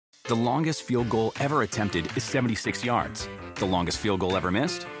The longest field goal ever attempted is 76 yards. The longest field goal ever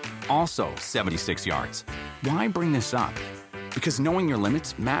missed? Also 76 yards. Why bring this up? Because knowing your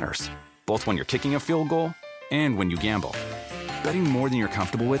limits matters, both when you're kicking a field goal and when you gamble. Betting more than you're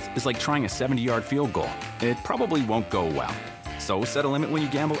comfortable with is like trying a 70-yard field goal. It probably won't go well. So set a limit when you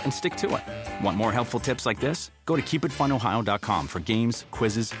gamble and stick to it. Want more helpful tips like this? Go to keepitfunohio.com for games,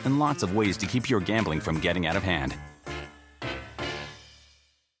 quizzes, and lots of ways to keep your gambling from getting out of hand.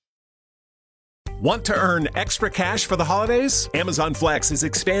 Want to earn extra cash for the holidays? Amazon Flex is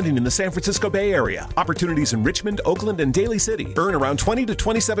expanding in the San Francisco Bay Area. Opportunities in Richmond, Oakland, and Daly City. Earn around $20 to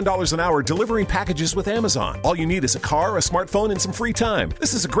 $27 an hour delivering packages with Amazon. All you need is a car, a smartphone, and some free time.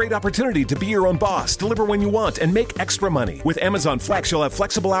 This is a great opportunity to be your own boss, deliver when you want, and make extra money. With Amazon Flex, you'll have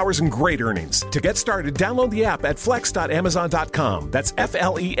flexible hours and great earnings. To get started, download the app at flex.amazon.com. That's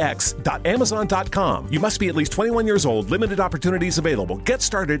FLEX.amazon.com. You must be at least 21 years old. Limited opportunities available. Get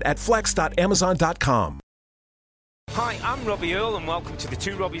started at flex.amazon.com. Hi, I'm Robbie Earle and welcome to the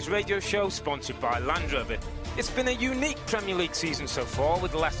Two Robbies radio show sponsored by Land Rover. It's been a unique Premier League season so far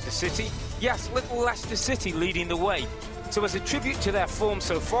with Leicester City. Yes, little Leicester City leading the way. So as a tribute to their form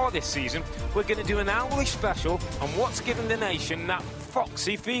so far this season, we're going to do an hourly special on what's given the nation that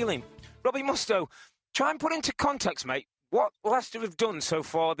foxy feeling. Robbie Mustoe, try and put into context, mate, what Leicester have done so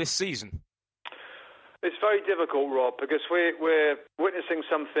far this season. It's very difficult, Rob, because we're witnessing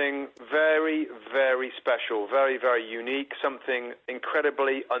something very, very special, very, very unique, something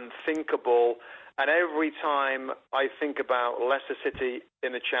incredibly unthinkable. And every time I think about Leicester City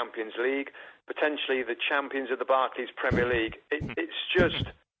in the Champions League, potentially the champions of the Barclays Premier League, it's just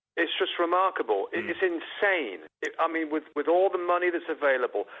remarkable. It's insane. With all the money that's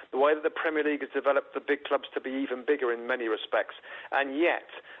available, the way that the Premier League has developed the big clubs to be even bigger in many respects, and yet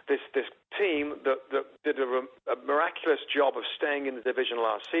this team that did a miraculous job of staying in the division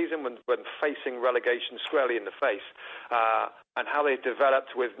last season when facing relegation squarely in the face, and how they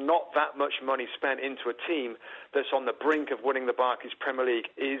developed with not that much money spent into a team that's on the brink of winning the Barclays Premier League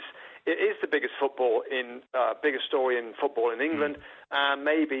is the biggest biggest story in football in England, and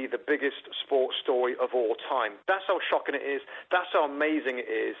maybe the biggest sports story of all time. That's how shocking it is. That's how amazing it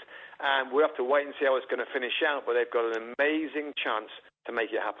is. And we have to wait and see how it's going to finish out, but they've got an amazing chance to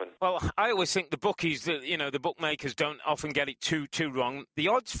make it happen. Well, I always think the bookies, the bookmakers don't often get it too wrong. The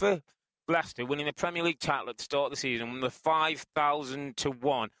odds for Leicester winning the Premier League title at the start of the season were 5,000 to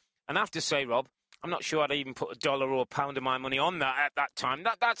 1. And I have to say, Rob, I'm not sure I'd even put $1 or £1 of my money on that at that time.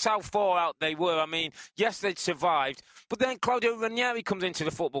 That's how far out they were. I mean, yes, they'd survived. But then Claudio Ranieri comes into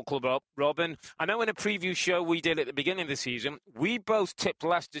the football club, Rob. And I know in a preview show we did at the beginning of the season, we both tipped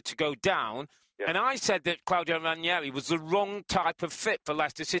Leicester to go down. Yeah. And I said that Claudio Ranieri was the wrong type of fit for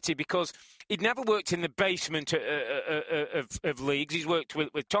Leicester City because he'd never worked in the basement of leagues. He's worked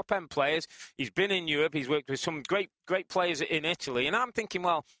with top-end players. He's been in Europe. He's worked with some great players in Italy. And I'm thinking,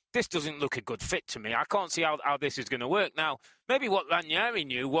 well, this doesn't look a good fit to me. I can't see how this is going to work. Now, maybe what Ranieri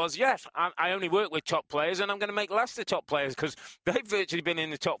knew was, yes, I only work with top players and I'm going to make Leicester top players because they've virtually been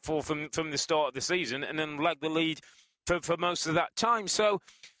in the top four from the start of the season and then led the lead for most of that time. So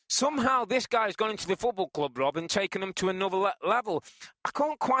somehow this guy's gone into the football club, Rob, and taken them to another level. I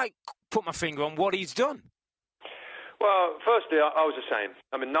can't quite put my finger on what he's done. Well, firstly, I was the same.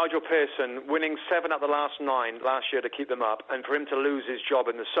 I mean, Nigel Pearson winning 7 out of the last 9 last year to keep them up, and for him to lose his job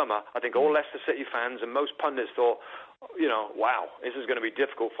in the summer, I think all Leicester City fans and most pundits thought, wow, this is going to be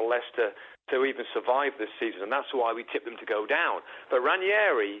difficult for Leicester to even survive this season, and that's why we tipped them to go down. But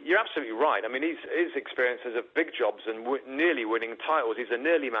Ranieri, you're absolutely right. I mean, his experiences of big jobs and nearly winning titles. He's a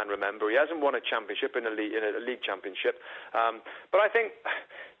nearly man, remember. He hasn't won a championship in a league championship. But I think,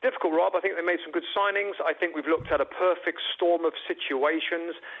 difficult, Rob. I think they made some good signings. I think we've looked at a perfect storm of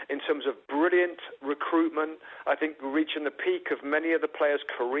situations in terms of brilliant recruitment. I think we're reaching the peak of many of the players'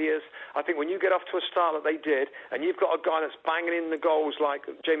 careers. I think when you get off to a start that they did, and you've got a guy that's banging in the goals like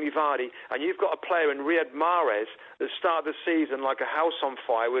Jamie Vardy, and you've got a player in Riyad Mahrez that started the season like a house on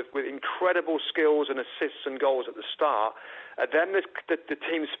fire with incredible skills and assists and goals at the start, then the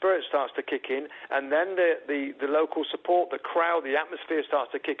team spirit starts to kick in, and then the local support, the crowd, the atmosphere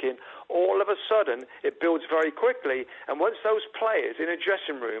starts to kick in. All of a sudden, it builds very quickly, and once those players in a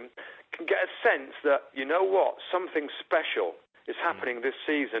dressing room can get a sense that, you know what, something special is happening this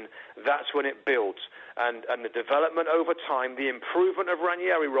season, that's when it builds. And the development over time, the improvement of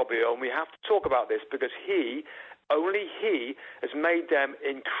Ranieri, Robbie, and we have to talk about this because he, only he has made them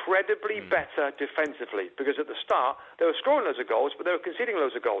incredibly better defensively, because at the start they were scoring loads of goals, but they were conceding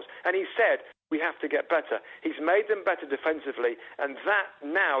loads of goals. And he said, we have to get better. He's made them better defensively, and that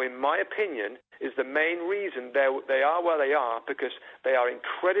now, in my opinion, is the main reason they are where they are, because they are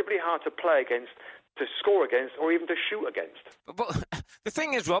incredibly hard to play against, to score against, or even to shoot against. But the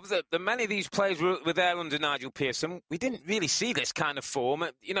thing is, Rob, that many of these players were there under Nigel Pearson. We didn't really see this kind of form.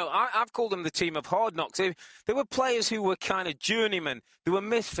 You know, I've called them the team of hard knocks. They were players who were kind of journeymen. They were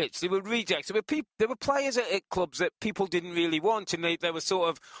misfits. They were rejects. They were players at clubs that people didn't really want, and they were sort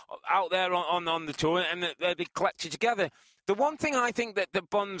of out there on the tour, and they collected together. The one thing I think that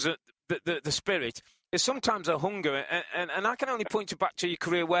bonds the spirit is sometimes a hunger, and I can only point you back to your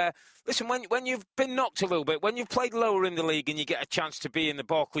career where, listen, when you've been knocked a little bit, when you've played lower in the league and you get a chance to be in the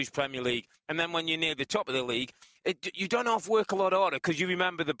Barclays Premier League, and then when you're near the top of the league, you don't have to work a lot harder because you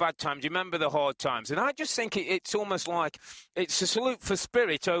remember the bad times, you remember the hard times. And I just think it's almost like it's a salute for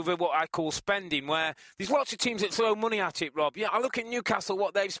spirit over what I call spending, where there's lots of teams that throw money at it, Rob. Yeah, I look at Newcastle,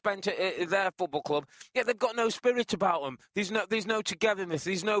 what they've spent at their football club. Yeah, they've got no spirit about them. There's no togetherness.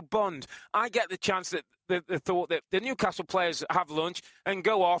 There's no bond. I get the chance that the thought that the Newcastle players have lunch and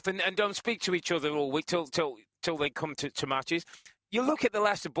go off and don't speak to each other all week till they come to matches. You look at the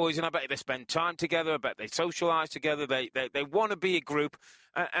Leicester boys, and I bet they spend time together. I bet they socialise together. They want to be a group,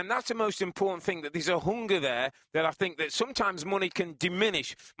 and that's the most important thing. That there's a hunger there that I think that sometimes money can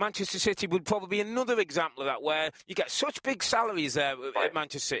diminish. Manchester City would probably be another example of that, where you get such big salaries there at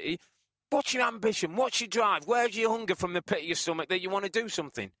Manchester City. What's your ambition? What's your drive? Where's your hunger from the pit of your stomach that you want to do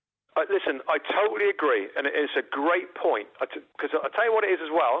something? Listen, I totally agree, and it's a great point. Because I'll tell you what it is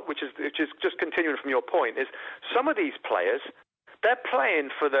as well, which is just continuing from your point, is some of these players, they're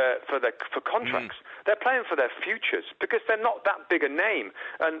playing for contracts. They're playing for their futures because they're not that big a name.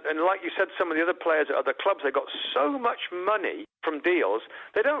 And like you said, some of the other players at other clubs, they got so much money from deals,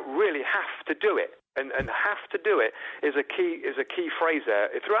 they don't really have to do it. And have to do it is a key phrase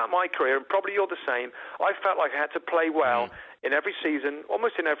there. Throughout my career, and probably you're the same, I felt like I had to play well in every season,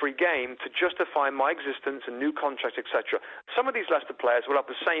 almost in every game, to justify my existence and new contracts, etc. Some of these Leicester players will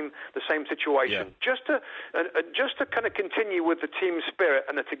have the same situation, just to kind of continue with the team spirit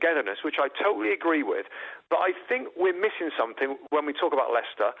and the togetherness, which I totally agree with. But I think we're missing something when we talk about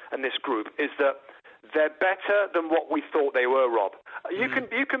Leicester and this group, is that they're better than what we thought they were, Rob. You can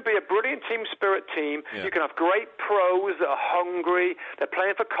be a brilliant team spirit team. Yeah. You can have great pros that are hungry. They're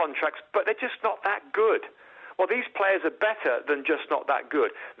playing for contracts, but they're just not that good. Well, these players are better than just not that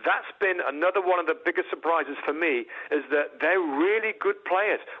good. That's been another one of the biggest surprises for me, is that they're really good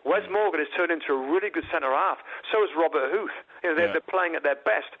players. Wes Morgan has turned into a really good centre-half. So has Robert Huth. You know, they're playing at their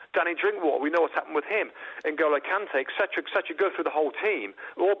best. Danny Drinkwater, we know what's happened with him. N'Golo Kante, etc., etc. Go through the whole team.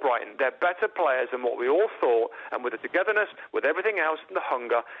 All Brighton, they're better players than what we all thought. And with the togetherness, with everything else, and the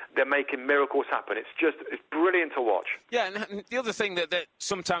hunger, they're making miracles happen. It's brilliant to watch. Yeah, and the other thing that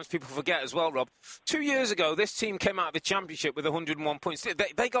sometimes people forget as well, Rob, 2 years ago, this team came out of the Championship with 101 points.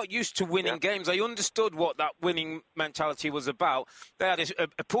 They got used to winning games. They understood what that winning mentality was about. They had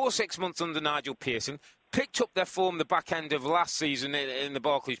a poor 6 months under Nigel Pearson, picked up their form the back end of last season in the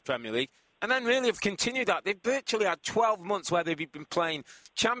Barclays Premier League, and then really have continued that. They've virtually had 12 months where they've been playing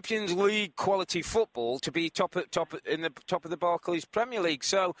Champions League quality football to be in the top of the Barclays Premier League.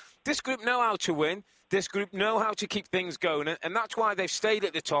 So this group know how to win. This group know how to keep things going, and that's why they've stayed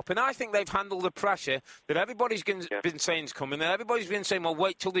at the top. And I think they've handled the pressure that everybody's been saying is coming. That everybody's been saying, well,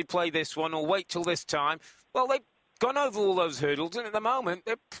 wait till they play this one or wait till this time. Well, they've gone over all those hurdles, and at the moment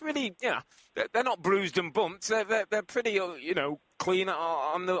they're pretty, they're not bruised and bumped. They're pretty, clean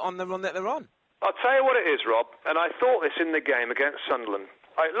on the run that they're on. I'll tell you what it is, Rob, and I thought this in the game against Sunderland.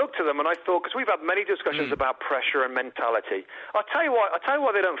 I looked at them and I thought, because we've had many discussions about pressure and mentality. I'll tell you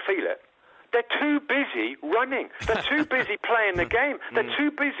why they don't feel it. They're too busy running. They're too busy playing the game. They're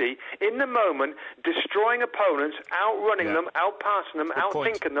too busy in the moment destroying opponents, outrunning them, outpassing them,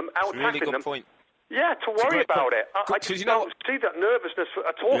 outthinking them, out-tackling them. Point. Yeah, to worry about it. I just don't see that nervousness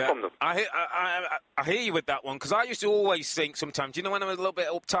at all from them. I hear you with that one, because I used to always think sometimes, when I was a little bit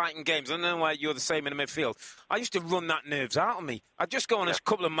uptight in games, I don't know why you're the same in the midfield, I used to run that nerves out of me. I'd just go on a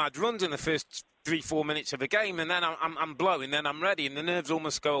couple of mad runs in the first 3-4 minutes of the game, and then I'm blowing, then I'm ready, and the nerves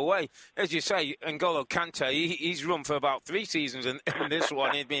almost go away. As you say, N'Golo Kante, he's run for about 3 seasons in this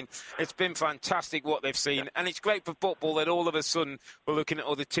one. It's been fantastic what they've seen, and it's great for football that all of a sudden we're looking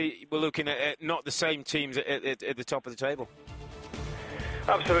at not the same teams at the top of the table.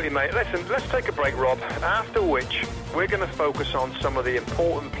 Absolutely, mate. Listen, let's take a break, Rob, after which we're going to focus on some of the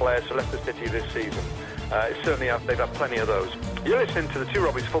important players for Leicester City this season. Certainly they've had plenty of those. You're listening to the Two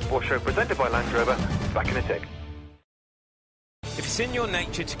Robbies Football Show, presented by Land Rover. Back in a tick. in your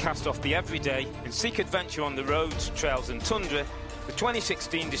nature to cast off the everyday and seek adventure on the roads, trails and tundra, the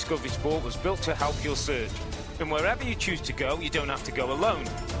 2016 Discovery Sport was built to help your search. And wherever you choose to go, you don't have to go alone.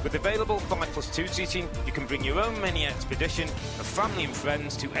 With available 5+2 seating, you can bring your own mini expedition of family and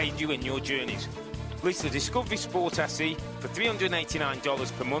friends to aid you in your journeys. Lease the Discovery Sport SE for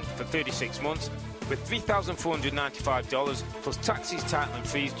 $389 per month for 36 months, with $3,495 plus taxes, title and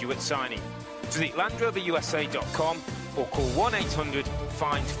fees due at signing. Visit LandRoverUSA.com or call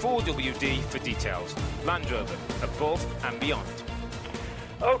 1-800-FIND-4WD for details. Land Rover, above and beyond.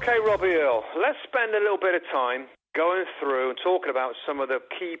 Okay, Robbie Earle, let's spend a little bit of time going through and talking about some of the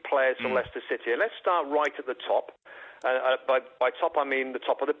key players for Leicester City. And let's start right at the top. By top, I mean the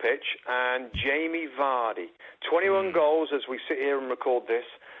top of the pitch. And Jamie Vardy, 21 goals as we sit here and record this.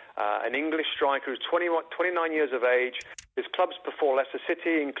 An English striker who's 29 years of age. His clubs before Leicester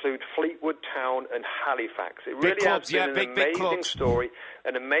City include Fleetwood Town and Halifax. It really has been an amazing story,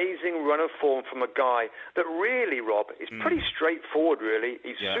 an amazing run of form from a guy that really, Rob, is pretty straightforward, really.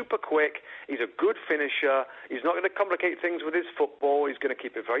 He's super quick. He's a good finisher. He's not going to complicate things with his football. He's going to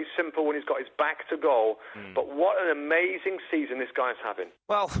keep it very simple when he's got his back to goal. But what an amazing season this guy's having.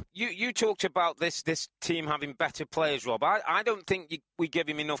 Well, you talked about this team having better players, Rob. I don't think we give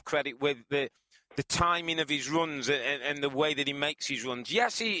him enough credit with the timing of his runs and the way that he makes his runs.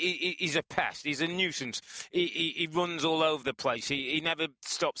 Yes, he's a pest. He's a nuisance. He runs all over the place. He never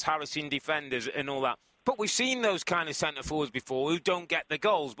stops harassing defenders and all that. But we've seen those kind of centre-forwards before who don't get the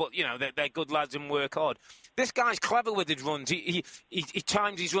goals, but, you know, they're good lads and work hard. This guy's clever with his runs. He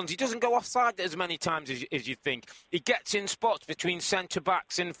times his runs. He doesn't go offside as many times as you think. He gets in spots between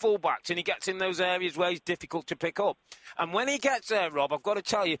centre-backs and full-backs, and he gets in those areas where he's difficult to pick up. And when he gets there, Rob, I've got to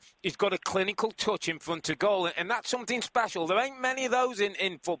tell you, he's got a clinical touch in front of goal, and that's something special. There ain't many of those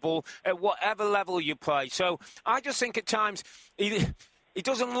in football at whatever level you play. So I just think at times he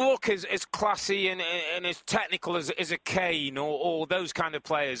doesn't look as classy and as technical as a Kane or those kind of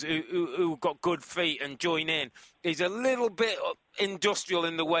players who've got good feet and join in. He's a little bit industrial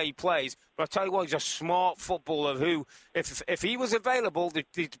in the way he plays. But I tell you what, he's a smart footballer who, if he was available,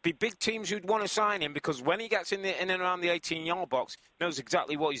 there'd be big teams who'd want to sign him because when he gets in and around the 18-yard box, he knows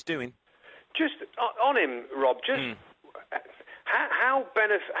exactly what he's doing. Just on him, Rob, how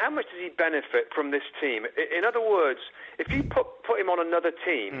much does he benefit from this team? In other words, if you put him on another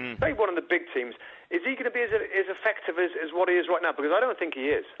team, say one of the big teams, is he going to be as effective as what he is right now? Because I don't think he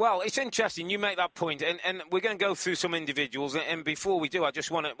is. Well, it's interesting. You make that point, and we're going to go through some individuals. And before we do, I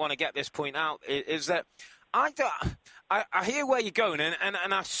just want to get this point out: is that I hear where you're going,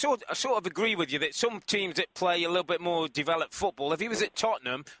 and I sort of agree with you that some teams that play a little bit more developed football, if he was at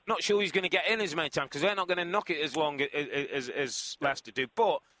Tottenham, not sure he's going to get in as many times because they're not going to knock it as long as Leicester do.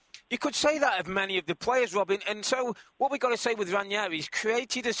 But you could say that of many of the players, Robin. And so what we've got to say with Ranieri, he's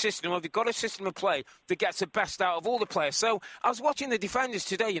created a system, or they've got a system of play that gets the best out of all the players. So I was watching the defenders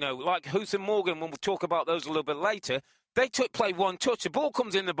today, you know, like Huth and Morgan, when we'll talk about those a little bit later. They play one touch. The ball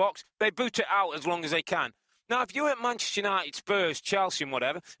comes in the box. They boot it out as long as they can. Now, if you're at Manchester United, Spurs, Chelsea and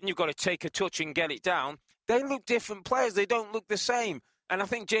whatever, and you've got to take a touch and get it down, they look different players. They don't look the same. And I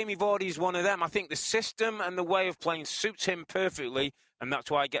think Jamie Vardy is one of them. I think the system and the way of playing suits him perfectly, and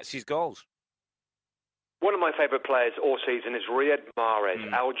that's why he gets his goals. One of my favourite players all season is Riyad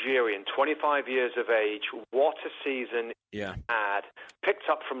Mahrez, Algerian, 25 years of age. What a season he had. Picked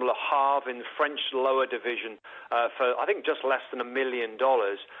up from Le Havre in the French lower division for, I think, just less than $1 million.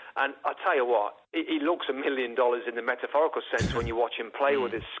 And I tell you what, he looks $1 million in the metaphorical sense when you watch him play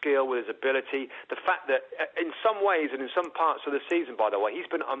with his skill, with his ability. The fact that in some ways and in some parts of the season, by the way,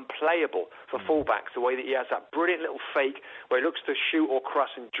 he's been unplayable for fullbacks, the way that he has that brilliant little fake where he looks to shoot or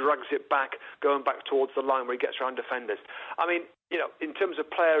cross and drags it back, going back towards the line where he gets around defenders. I mean, you know, in terms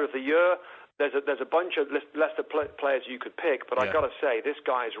of player of the year, there's a bunch of Leicester players you could pick, but I've got to say, this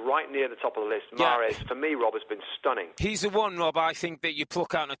guy is right near the top of the list. Mahrez, for me, Rob, has been stunning. He's the one, Rob, I think that you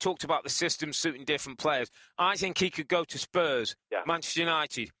pluck out, and I talked about the system suiting different players. I think he could go to Spurs, Manchester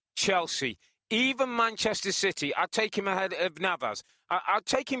United, Chelsea, even Manchester City. I'd take him ahead of Navas. I'd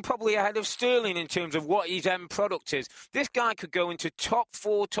take him probably ahead of Sterling in terms of what his end product is. This guy could go into top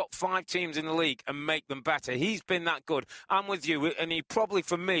 4, top 5 teams in the league and make them better. He's been that good. I'm with you, and he probably,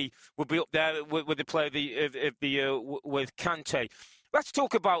 for me, would be up there with the player of the year with Kante. Let's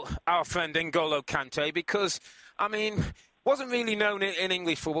talk about our friend N'Golo Kante because, I mean, wasn't really known in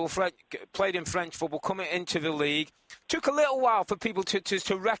English football, played in French football, coming into the league. Took a little while for people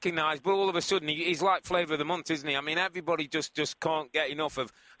to recognise, but all of a sudden he's like flavour of the month, isn't he? I mean, everybody just can't get enough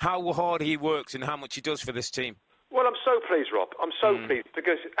of how hard he works and how much he does for this team. Well, I'm so pleased, Rob. I'm so pleased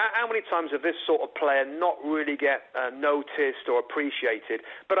because how many times have this sort of player not really get noticed or appreciated?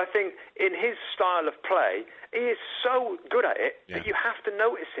 But I think in his style of play, he is so good at it that you have to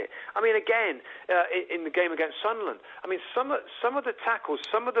notice it. I mean, again, in the game against Sunderland, I mean, some of the tackles,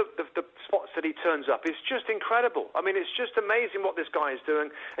 some of the spots that he turns up is just incredible. I mean, it's just amazing what this guy is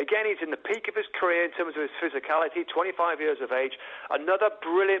doing. Again, he's in the peak of his career in terms of his physicality, 25 years of age. Another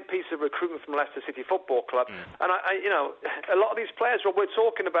brilliant piece of recruitment from Leicester City Football Club. And a lot of these players, Rob, we're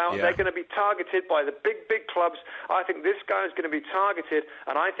talking about, they're going to be targeted by the big clubs. I think this guy is going to be targeted,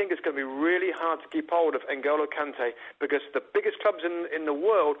 and I think it's going to be really hard to keep hold of N'Golo Kante because the biggest clubs in the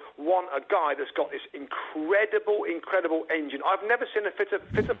world want a guy that's got this incredible engine. I've never seen a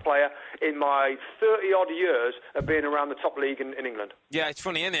fitter player in my 30-odd years of being around the top league in England. Yeah, it's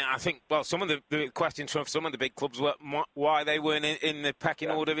funny, isn't it? I think, well, some of the questions from some of the big clubs were why they weren't in the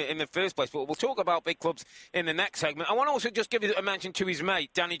pecking order in the first place. But we'll talk about big clubs in the next segment. I want to also just give a mention to his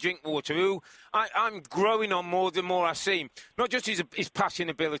mate, Danny Drinkwater, who I'm growing on more the more I see him. Not just his passing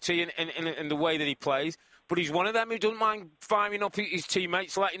ability and the way that he plays, but he's one of them who doesn't mind firing up his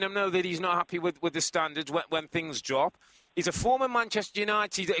teammates, letting them know that he's not happy with the standards when things drop. He's a former Manchester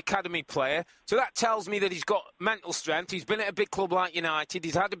United academy player, so that tells me that he's got mental strength. He's been at a big club like United.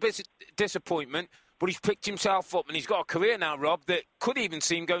 He's had a bit of disappointment, but he's picked himself up, and he's got a career now, Rob, that could even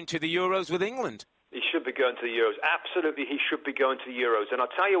see him going to the Euros with England. He should be going to the Euros. Absolutely, he should be going to the Euros. And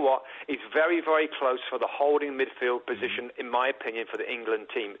I'll tell you what, he's very, very close for the holding midfield position, in my opinion, for the England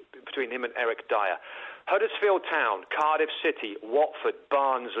team, between him and Eric Dyer. Huddersfield Town, Cardiff City, Watford,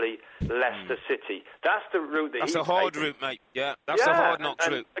 Barnsley, Leicester City. That's the route that That's a hard route, mate. Yeah, that's a hard knocks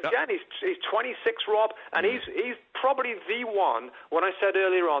route. Again, he's 26, Rob, and he's probably the one, when I said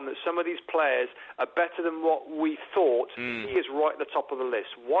earlier on that some of these players are better than what we thought, he is right at the top of the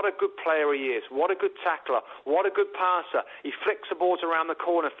list. What a good player he is. What a good tackler. What a good passer. He flicks the balls around the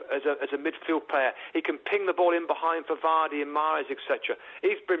corner as a midfield player. He can ping the ball in behind for Vardy and Mahrez, etc.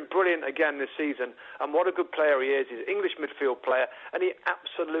 He's been brilliant again this season, and what a good player he is. He's an English midfield player, and he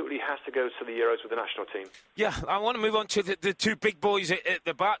absolutely has to go to the Euros with the national team. Yeah, I want to move on to the two big boys at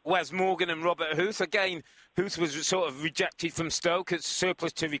the back, Wes Morgan and Robert Huth. Again, Huth was sort of rejected from Stoke as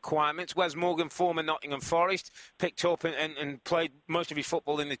surplus to requirements. Wes Morgan, former Nottingham Forest, picked up and played most of his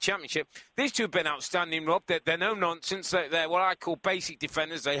football in the Championship. These two have been outstanding, Rob. They're no nonsense. They're what I call basic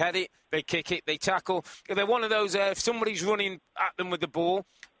defenders. They head it, they kick it, they tackle. They're one of those, if somebody's running at them with the ball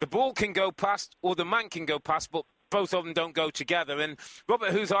can go past or the man can go past, but both of them don't go together. And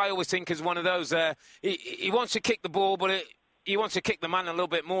Robert Huth, I always think, is one of those, he wants to kick the ball, but he wants to kick the man a little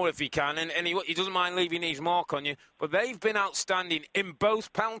bit more if he can, and he doesn't mind leaving his mark on you. But they've been outstanding in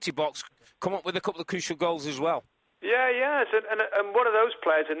both penalty box, come up with a couple of crucial goals as well. Yeah, and one of those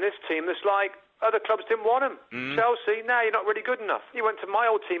players in this team that's like, other clubs didn't want him. Chelsea, you're not really good enough. He went to my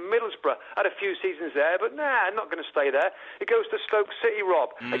old team, Middlesbrough, had a few seasons there, but I'm not going to stay there. He goes to Stoke City, Rob.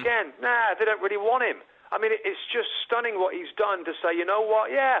 Again, they don't really want him. I mean, it's just stunning what he's done to say, you know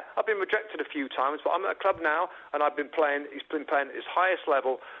what, I've been rejected a few times, but I'm at a club now, and he's been playing at his highest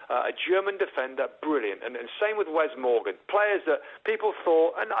level, a German defender, brilliant. And same with Wes Morgan, players that people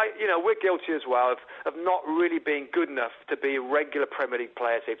thought, and we're guilty as well, of not really being good enough to be regular Premier League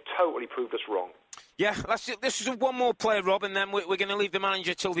players. They've totally proved us wrong. Yeah, this is one more player, Rob, and then we're going to leave the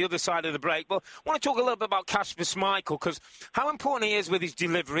manager till the other side of the break. But I want to talk a little bit about Kasper Schmeichel, because how important he is with his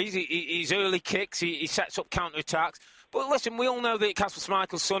deliveries, his early kicks, he sets up counter-attacks. But listen, we all know that Kasper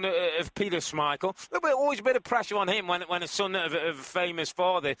Schmeichel's son of Peter Schmeichel. Always a bit of pressure on him when a son of a famous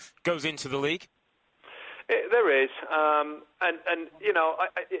father goes into the league. There is, and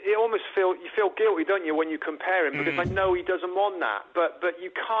you almost feel guilty, don't you, when you compare him, because I know he doesn't want that, but you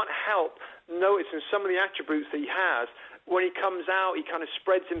can't help noticing some of the attributes that he has. When he comes out, he kind of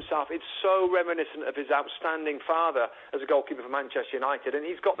spreads himself. It's so reminiscent of his outstanding father as a goalkeeper for Manchester United, and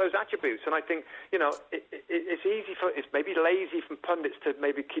he's got those attributes. And I think, it's maybe lazy from pundits to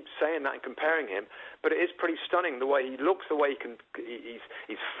maybe keep saying that and comparing him, but it is pretty stunning the way he looks, the way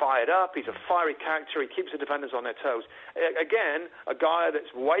he's fired up. He's a fiery character. He keeps the defenders on their toes. Again, a guy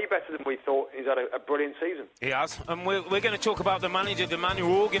that's way better than we thought. He's had a brilliant season. He has, and we're going to talk about the manager, the man who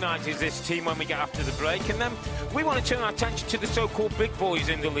organises this team when we get after the break, and then we want to turn our attention to the so-called big boys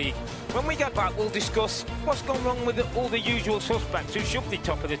in the league. When we get back, we'll discuss what's gone wrong with all the usual suspects who should be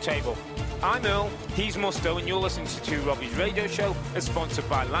top of the table. I'm Earle, he's Mustoe, and you're listening to Two Robbie's radio show, as sponsored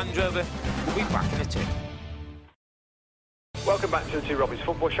by Land Rover. We'll be back in a tick. Welcome back to the Two Robbie's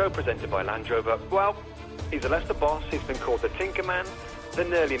football show, presented by Land Rover. Well, he's a Leicester boss. He's been called the Tinker Man, the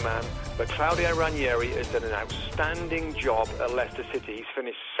Nearly Man, but Claudio Ranieri has done an outstanding job at Leicester City. He's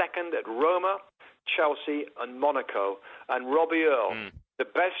finished second at Roma, Chelsea and Monaco, and Robbie Earle, the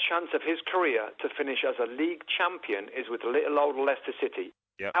best chance of his career to finish as a league champion is with little old Leicester City.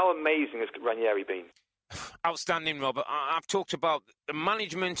 Yep. How amazing has Ranieri been? Outstanding, Robert. I've talked about the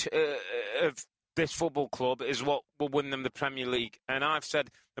management of this football club is what will win them the Premier League. And I've said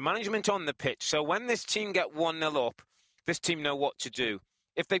the management on the pitch. So when this team get 1-0 up, this team know what to do.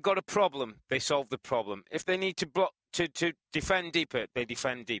 If they've got a problem, they solve the problem. If they need to block to defend deeper, they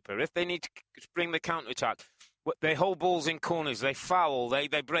defend deeper. If they need to bring the counter-attack, they hold balls in corners, they foul, they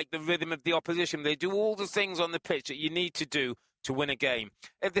break the rhythm of the opposition. They do all the things on the pitch that you need to do to win a game.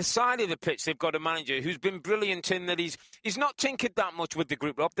 At the side of the pitch, they've got a manager who's been brilliant in that he's not tinkered that much with the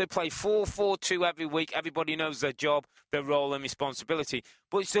group, Rob. They play 4-4-2 every week. Everybody knows their job, their role and responsibility.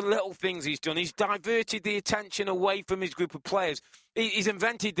 But it's the little things he's done. He's diverted the attention away from his group of players. He's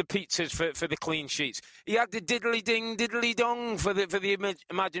invented the pizzas for the clean sheets. He had the diddly-ding, diddly-dong for the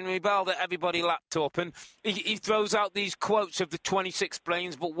imaginary bell that everybody lapped up. And he throws out these quotes of the 26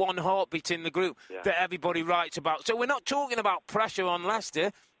 brains but one heartbeat in the group that everybody writes about. So we're not talking about pressure on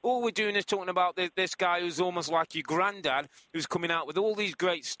Leicester. All we're doing is talking about this guy who's almost like your granddad, who's coming out with all these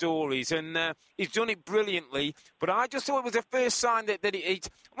great stories, and he's done it brilliantly. But I just thought it was the first sign that he I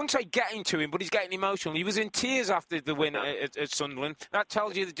wouldn't say getting to him, but he's getting emotional. He was in tears after the win at Sunderland. That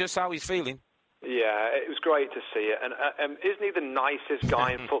tells you just how he's feeling. Yeah, it was great to see it. And isn't he the nicest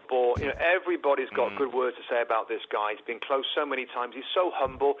guy in football? You know, everybody's got good words to say about this guy. He's been close so many times. He's so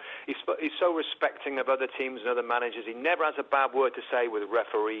humble. He's so respecting of other teams and other managers. He never has a bad word to say with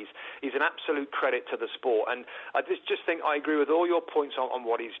referees. He's an absolute credit to the sport. And I just think I agree with all your points on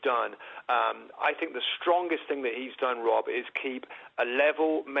what he's done. I think the strongest thing that he's done, Rob, is keep a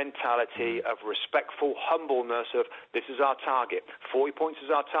level mentality of respectful humbleness of this is our target. 40 points is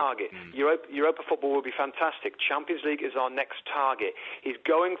our target. Europa football will be fantastic. Champions League is our next target. He's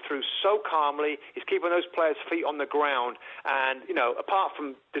going through so calmly. He's keeping those players' feet on the ground. And, you know, apart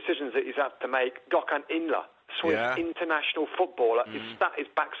from decisions that he's had to make, Gökhan Inler, Swiss international footballer, is sat his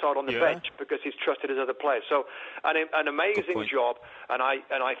backside on the bench because he's trusted his other players. So an amazing job, and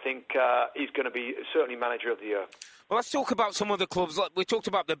I think he's going to be certainly manager of the year. Well, let's talk about some other clubs. We talked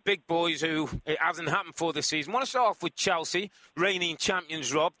about the big boys who it hasn't happened for this season. I want to start off with Chelsea, reigning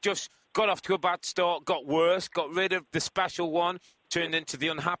champions, Rob. Just got off to a bad start, got worse, got rid of the special one, turned into the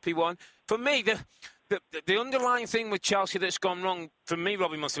unhappy one. For me, the underlying thing with Chelsea that's gone wrong, for me,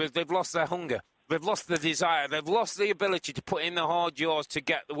 Robbie Mustoe, is they've lost their hunger. They've lost the desire. They've lost the ability to put in the hard yards to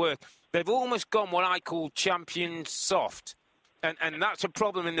get the work. They've almost gone what I call champion soft. And that's a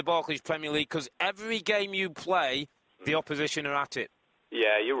problem in the Barclays Premier League because every game you play, the opposition are at it.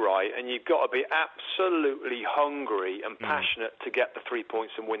 Yeah, you're right. And you've got to be absolutely hungry and passionate to get the 3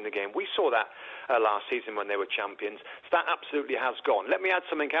 points and win the game. We saw that last season when they were champions. So that absolutely has gone. Let me add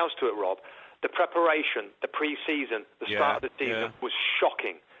something else to it, Rob. The preparation, the pre-season, the start of the season was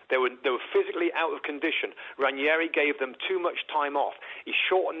shocking. They were physically out of condition. Ranieri gave them too much time off. He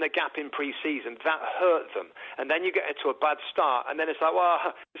shortened the gap in pre-season. That hurt them. And then you get into a bad start, and then it's like,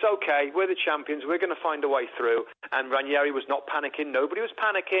 well, it's okay. We're the champions. We're going to find a way through. And Ranieri was not panicking. Nobody was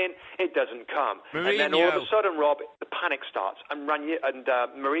panicking. It doesn't come. Mourinho. And then all of a sudden, Rob, the panic starts, and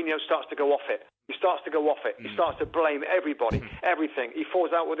Mourinho starts to go off it. He starts to go off it. He starts to blame everybody, everything. He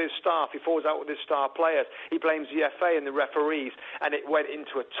falls out with his staff. He falls out with his star players. He blames the FA and the referees, and it went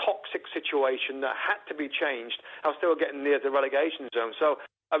into a toxic situation that had to be changed. I was still getting near the relegation zone. So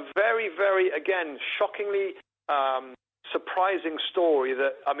a very, very, again, shockingly surprising story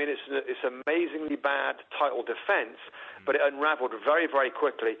that, I mean, it's amazingly bad title defence, but it unravelled very, very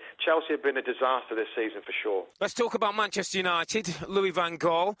quickly. Chelsea have been a disaster this season for sure. Let's talk about Manchester United, Louis van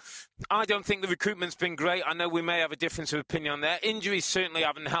Gaal. I don't think the recruitment's been great. I know we may have a difference of opinion on there. Injuries certainly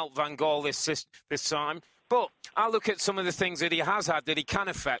haven't helped Van Gaal this time. But I look at some of the things that he has had that he can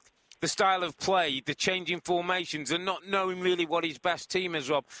affect. The style of play, the changing formations, and not knowing really what his best team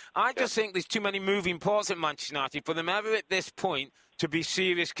is, Rob. I just think there's too many moving parts at Manchester United for them ever at this point to be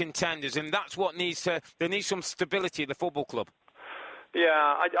serious contenders, and that's what they need some stability at the football club.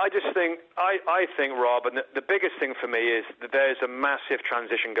 Yeah, I just think, I think, Rob, and the biggest thing for me is that there's a massive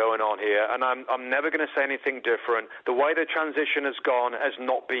transition going on here, and I'm never going to say anything different. The way the transition has gone has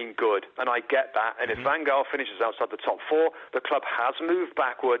not been good, and I get that. And if Van Gaal finishes outside the top four, the club has moved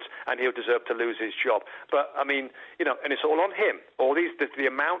backwards, and he'll deserve to lose his job. But, I mean, you know, and it's all on him. All the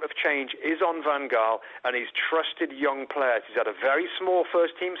amount of change is on Van Gaal, and he's trusted young players. He's had a very small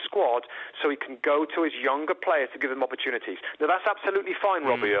first-team squad, so he can go to his younger players to give them opportunities. Now, that's absolutely fine,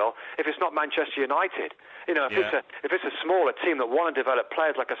 Robbie Earle, if it's not Manchester United. You know, if it's a smaller team that want to develop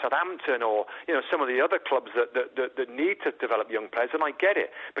players like a Southampton or, you know, some of the other clubs that need to develop young players, then I get it.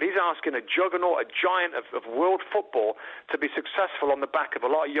 But he's asking a juggernaut, a giant of world football to be successful on the back of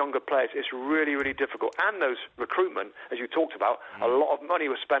a lot of younger players. It's really, really difficult. And those recruitment, as you talked about, a lot of money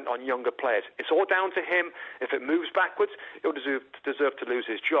was spent on younger players. It's all down to him. If it moves backwards, he'll deserve to lose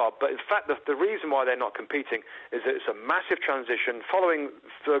his job. But in fact, the reason why they're not competing is that it's a massive transition. Following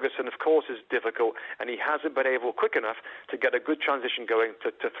Ferguson, of course, is difficult, and he hasn't been able quick enough to get a good transition going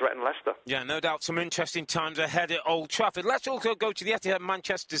to threaten Leicester. Yeah, no doubt some interesting times ahead at Old Trafford. Let's also go to the Etihad,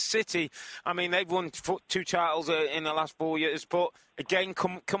 Manchester City. I mean, they've won 2 titles in the last 4 years, but again,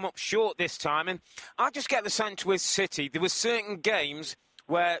 come up short this time. And I just get the sense with City, there were certain games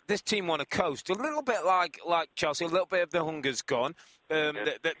where this team won a coast, a little bit like Chelsea, a little bit of the hunger's gone.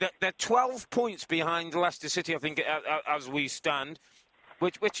 They're 12 points behind Leicester City, I think, as we stand,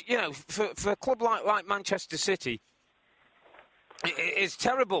 which you know, for a club like Manchester City, it's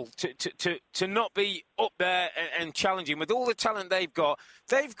terrible to not be up there and challenging. With all the talent they've got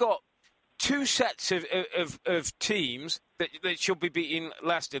 2 sets of teams that should be beating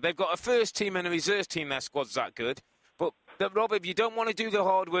Leicester. They've got a first team and a reserve team. Their squad's that good. But, Rob, if you don't want to do the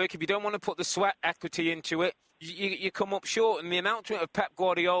hard work, if you don't want to put the sweat equity into it, you come up short. And the announcement of Pep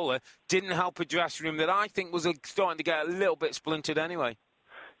Guardiola didn't help a dressing room that I think was starting to get a little bit splintered anyway.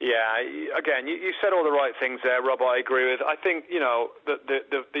 Yeah, again, you said all the right things there, Rob, I agree with. I think, you know,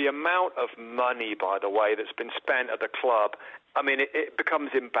 the amount of money, by the way, that's been spent at the club, I mean, it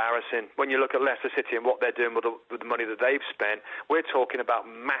becomes embarrassing when you look at Leicester City and what they're doing with the money that they've spent. We're talking about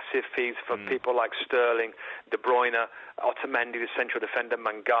massive fees for people like Sterling, De Bruyne, Otamendi, the central defender,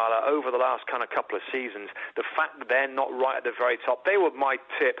 Mangala, over the last kind of couple of seasons. The fact that they're not right at the very top, they were my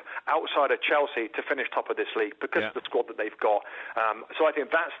tip outside of Chelsea to finish top of this league because of the squad that they've got. So I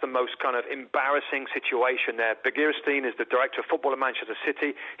think that's the most kind of embarrassing situation there. Begiristain is the director of football at Manchester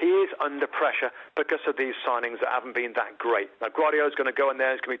City. He is under pressure because of these signings that haven't been that great. Now, Guardiola's going to go in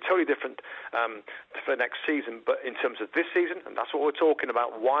there. It's going to be totally different for next season. But in terms of this season, and that's what we're talking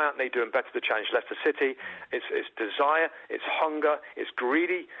about, why aren't they doing better to challenge Leicester City? It's desire, it's hunger, it's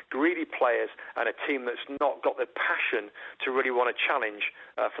greedy players, and a team that's not got the passion to really want to challenge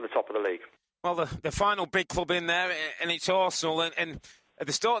for the top of the league. Well, the final big club in there, and it's Arsenal. And at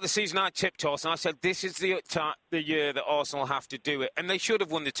the start of the season, I tipped Arsenal. I said, this is the year that Arsenal have to do it. And they should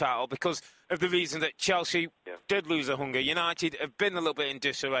have won the title because of the reason that Chelsea did lose their hunger. United have been a little bit in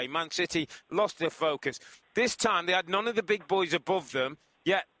disarray. Man City lost their focus. This time, they had none of the big boys above them,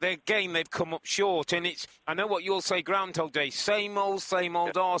 yet again, they've come up short. And I know what you'll say, Groundhog Day, same old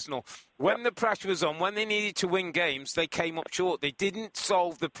Arsenal. When the pressure was on, when they needed to win games, they came up short. They didn't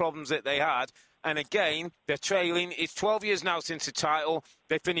solve the problems that they had. And again, they're trailing. It's 12 years now since the title.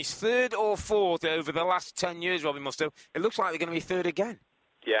 They finished 3rd or 4th over the last 10 years, Robbie Mustoe. It looks like they're going to be 3rd again.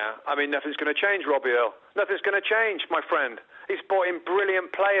 Yeah, I mean, nothing's going to change, Robbie Earle. Nothing's going to change, my friend. He's brought in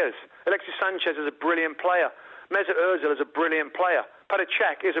brilliant players. Alexis Sanchez is a brilliant player. Mesut Ozil is a brilliant player. Petr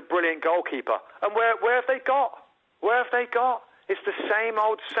Cech is a brilliant goalkeeper. And where have they got? Where have they got? It's the same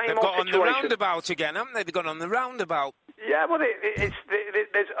old situation. They've got on the roundabout again, haven't they? They've got on the roundabout. Yeah, well,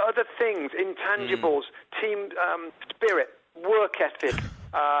 there's other things, intangibles, team spirit, work ethic,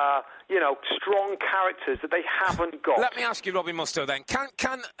 strong characters that they haven't got. Let me ask you, Robbie Mustoe, then.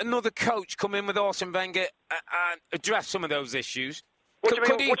 Can another coach come in with Arsene Wenger and address some of those issues? What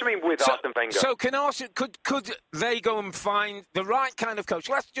do you mean with Arsene Wenger? So could they go and find the right kind of coach?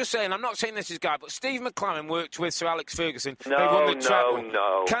 Let's just say, and I'm not saying this is guy, but Steve McClaren worked with Sir Alex Ferguson. No.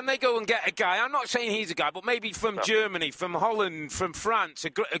 Can they go and get a guy? I'm not saying he's a guy, but maybe from Germany, from Holland, from France,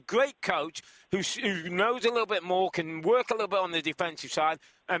 a great coach who knows a little bit more, can work a little bit on the defensive side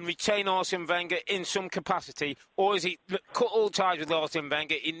and retain Arsene Wenger in some capacity? Or is he cut all ties with Arsene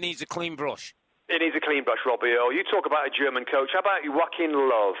Wenger? It needs a clean brush. It needs a clean brush, Robbie Earle. You talk about a German coach. How about Joachim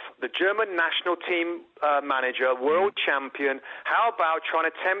Löw, the German national team manager, world champion? How about trying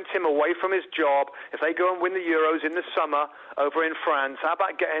to tempt him away from his job? If they go and win the Euros in the summer over in France, how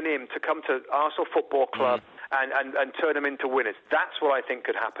about getting him to come to Arsenal Football Club and turn them into winners? That's what I think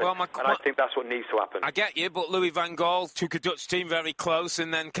could happen. I think that's what needs to happen. I get you, but Louis van Gaal took a Dutch team very close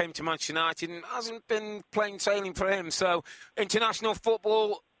and then came to Manchester United and hasn't been plain sailing for him. So international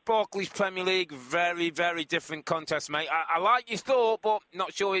football, Barclays Premier League, very, very different contest, mate. I like your thought, but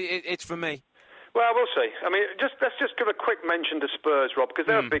not sure it's for me. Well, we'll see. I mean, let's just give a quick mention to Spurs, Rob, because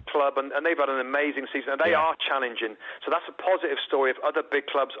they're a big club and they've had an amazing season, and they are challenging. So that's a positive story of other big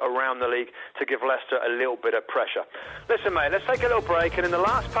clubs around the league to give Leicester a little bit of pressure. Listen, mate, let's take a little break, and in the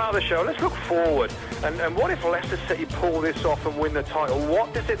last part of the show, let's look forward. And what if Leicester City pull this off and win the title?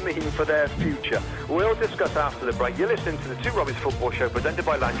 What does it mean for their future? We'll discuss after the break. You're listening to the Two Robbies Football Show, presented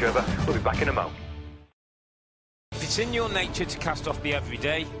by Land Rover. We'll be back in a moment. If it's in your nature to cast off the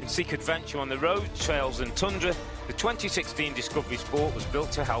everyday and seek adventure on the road, trails and tundra, the 2016 Discovery Sport was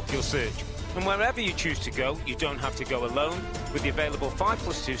built to help your search. And wherever you choose to go, you don't have to go alone. With the available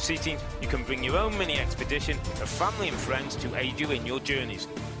 5+2 seating, you can bring your own mini expedition of family and friends to aid you in your journeys.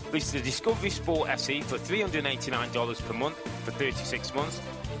 Lease the Discovery Sport SE for $389 per month for 36 months,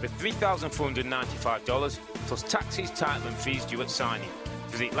 for $3,495 plus taxes, title and fees due at signing.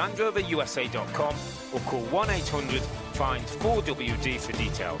 Visit LandRoverUSA.com or call 1-800-FIND-4WD for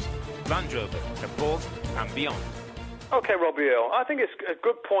details. Land Rover, above and beyond. OK, Robbie Earle, I think it's a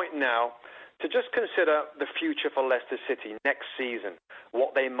good point now to just consider the future for Leicester City next season,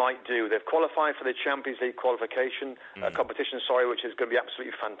 what they might do. They've qualified for the Champions League qualification competition, which is going to be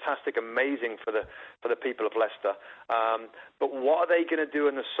absolutely fantastic, amazing for the people of Leicester. But what are they going to do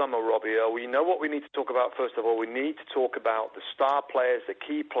in the summer, Robbie Earle? We know what we need to talk about. First of all, we need to talk about the star players, the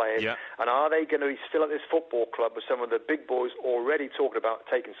key players, and are they going to be still at this football club with some of the big boys already talking about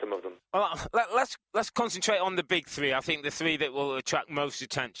taking some of them? Well, let's concentrate on the big three. I think the three that will attract most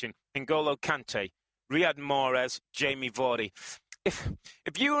attention: N'Golo Kante, Riyad Mahrez, Jamie Vardy.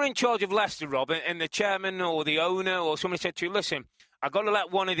 If you were in charge of Leicester, Rob, and the chairman or the owner or somebody said to you, listen, I've got to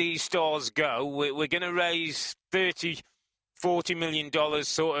let one of these stars go. We're going to raise $30, $40 million,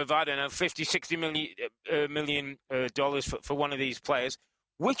 sort of, I don't know, $50, $60 million for one of these players.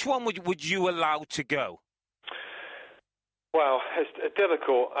 Which one would you allow to go? Well, it's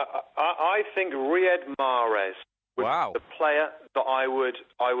difficult. I think Riyad Mahrez would be the player that I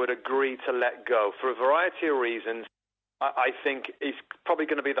would agree to let go for a variety of reasons. I think he's probably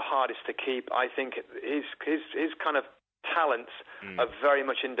going to be the hardest to keep. I think his kind of talents are very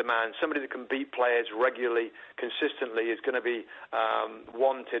much in demand. Somebody that can beat players regularly, consistently, is going to be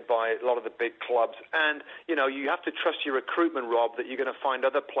wanted by a lot of the big clubs. And, you know, you have to trust your recruitment, Rob, that you're going to find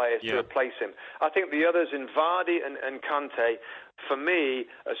other players to replace him. I think the others in Vardy and Kante, for me,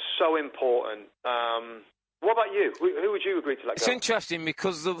 are so important. What about you? Who would you agree to let go? It's interesting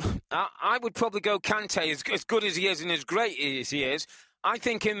because I would probably go Kante, as good as he is and as great as he is. I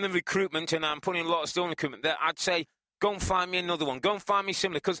think in the recruitment, and I'm putting a lot of stone in recruitment, that I'd say, go and find me another one. Go and find me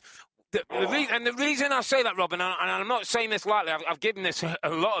similar. Because the reason I say that, Robin, and I'm not saying this lightly, I've given this a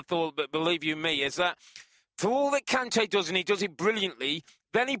lot of thought, but believe you me, is that for all that Kante does, and he does it brilliantly,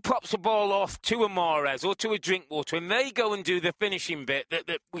 then he pops the ball off to a Mahrez or to a Drinkwater, and they go and do the finishing bit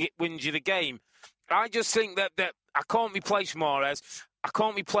that wins you the game. I just think that I can't replace Mahrez. I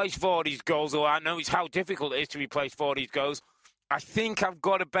can't replace Vardy's goals, or I know it's how difficult it is to replace Vardy's goals. I think I've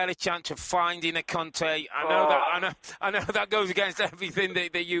got a better chance of finding a Conte. I know that goes against everything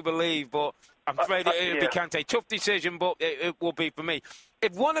that you believe, but I'm afraid it'll be Conte. Tough decision, but it will be for me.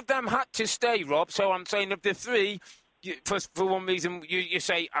 If one of them had to stay, Rob, so I'm saying of the three, for one reason, you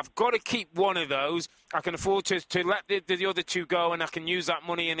say, I've got to keep one of those. I can afford to let the other two go, and I can use that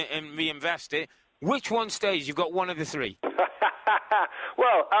money and reinvest it. Which one stays? You've got one of the three.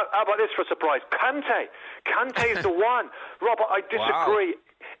 Well, how about this for a surprise? Kante. Kante's the one. Robert, I disagree. Wow.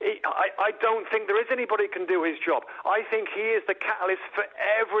 I don't think there is anybody who can do his job. I think he is the catalyst for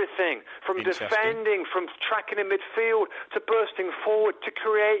everything, from defending, from tracking in midfield, to bursting forward, to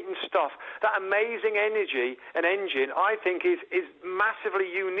creating stuff. That amazing energy and engine, I think, is massively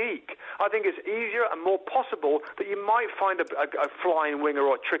unique. I think it's easier and more possible that you might find a flying winger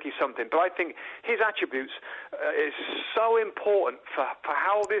or a tricky something. But I think his attributes is so important for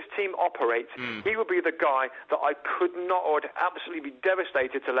how this team operates. He would be the guy that I could not, or would absolutely be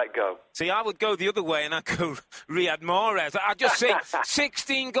devastated to let go. See, I would go the other way, and I'd go Riyad Mahrez. I just think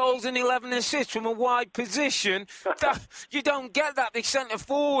 16 goals and 11 assists from a wide position. You don't get that. The centre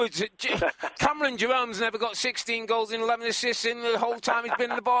forwards. Cameron Jerome's never got 16 goals and 11 assists in the whole time he's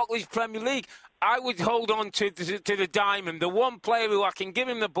been in the Barclays Premier League. I would hold on to the diamond, the one player who I can give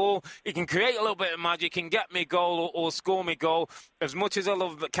him the ball, he can create a little bit of magic, can get me a goal or score me a goal. As much as I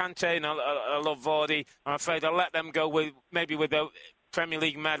love Kante and I love Vardy, I'm afraid I'll let them go with a Premier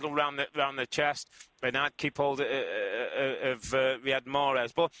League medal round the chest, and I'd keep hold of Riyad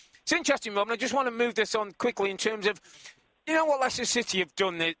Mahrez. But it's interesting, Robin. I just want to move this on quickly in terms of, you know, what Leicester City have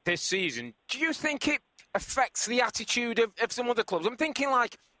done this season. Do you think it affects the attitude of some other clubs? I'm thinking,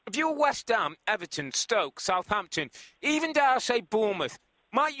 like, if you're West Ham, Everton, Stoke, Southampton, even dare I say Bournemouth,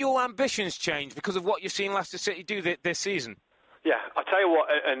 Might your ambitions change because of what you've seen Leicester City do this season? Yeah, I'll tell you what,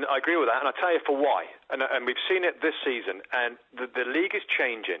 and I agree with that, and I'll tell you for why. And we've seen it this season, and the league is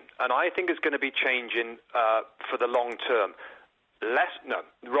changing, and I think it's going to be changing for the long term. Lesser.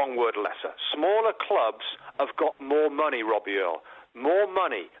 Smaller clubs have got more money, Robbie Earle. More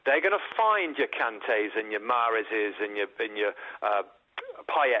money. They're going to find your Kantés and your Mahrezes and your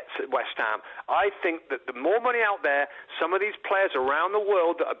Payets at West Ham. I think that the more money out there, some of these players around the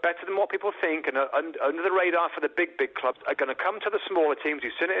world that are better than what people think and are under the radar for the big clubs are going to come to the smaller teams.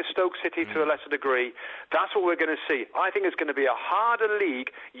 You've seen it at Stoke City to a lesser degree. That's what we're going to see. I think it's going to be a harder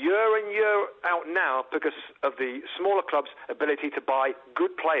league year in, year out now because of the smaller clubs' ability to buy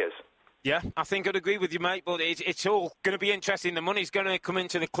good players. Yeah, I think I'd agree with you, mate, but it's all going to be interesting. The money's going to come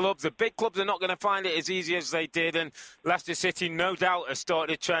into the clubs. The big clubs are not going to find it as easy as they did, and Leicester City, no doubt, has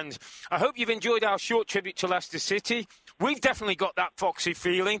started a trend. I hope you've enjoyed our short tribute to Leicester City. We've definitely got that foxy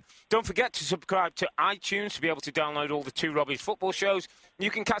feeling. Don't forget to subscribe to iTunes to be able to download all the Two Robbies football shows.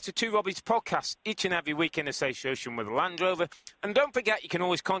 You can catch the Two Robbies podcast each and every week in association with Land Rover. And don't forget, you can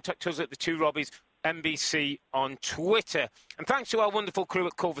always contact us at the Two Robbies NBC on Twitter. And thanks to our wonderful crew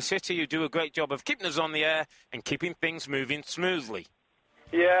at Culver City who do a great job of keeping us on the air and keeping things moving smoothly.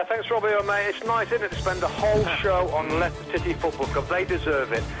 Yeah, thanks, Robbie, mate. It's nice, isn't it, to spend the whole show on Leicester City Football Club. They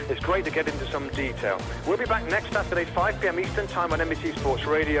deserve it. It's great to get into some detail. We'll be back next Saturday, 5 p.m. Eastern Time on NBC Sports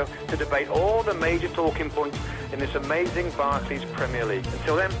Radio to debate all the major talking points in this amazing Barclays Premier League.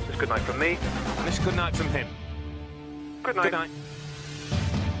 Until then, it's good night from me. And it's good night from him. Good night. Good night.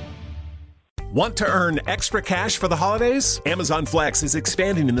 Want to earn extra cash for the holidays? Amazon Flex is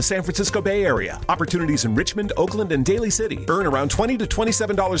expanding in the San Francisco Bay Area. Opportunities in Richmond, Oakland, and Daly City. Earn around $20 to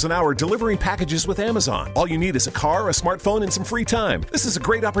 $27 an hour delivering packages with Amazon. All you need is a car, a smartphone, and some free time. This is a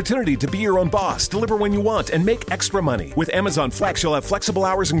great opportunity to be your own boss, deliver when you want, and make extra money. With Amazon Flex, you'll have flexible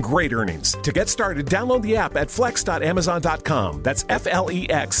hours and great earnings. To get started, download the app at flex.amazon.com. That's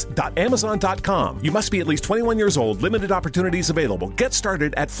FLEX.amazon.com. You must be at least 21 years old. Limited opportunities available. Get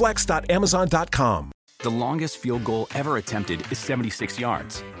started at flex.amazon.com. The longest field goal ever attempted is 76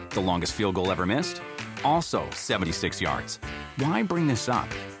 yards. The longest field goal ever missed? Also 76 yards. Why bring this up?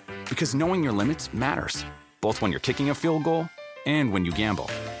 Because knowing your limits matters, both when you're kicking a field goal and when you gamble.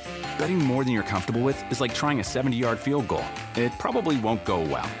 Betting more than you're comfortable with is like trying a 70-yard field goal. It probably won't go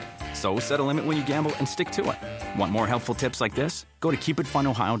well. So set a limit when you gamble and stick to it. Want more helpful tips like this? Go to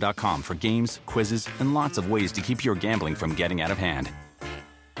keepitfunohio.com for games, quizzes, and lots of ways to keep your gambling from getting out of hand.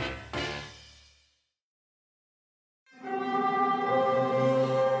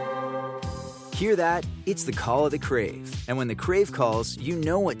 Hear that? It's the call of the Crave. And when the Crave calls, you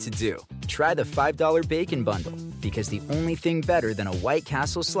know what to do. Try the $5 Bacon Bundle. Because the only thing better than a White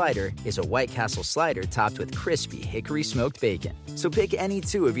Castle slider is a White Castle slider topped with crispy hickory smoked bacon. So pick any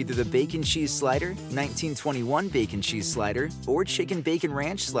two of either the Bacon Cheese Slider, 1921 Bacon Cheese Slider, or Chicken Bacon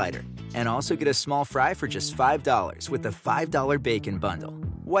Ranch Slider. And also get a small fry for just $5 with the $5 Bacon Bundle.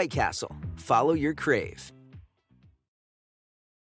 White Castle. Follow your Crave.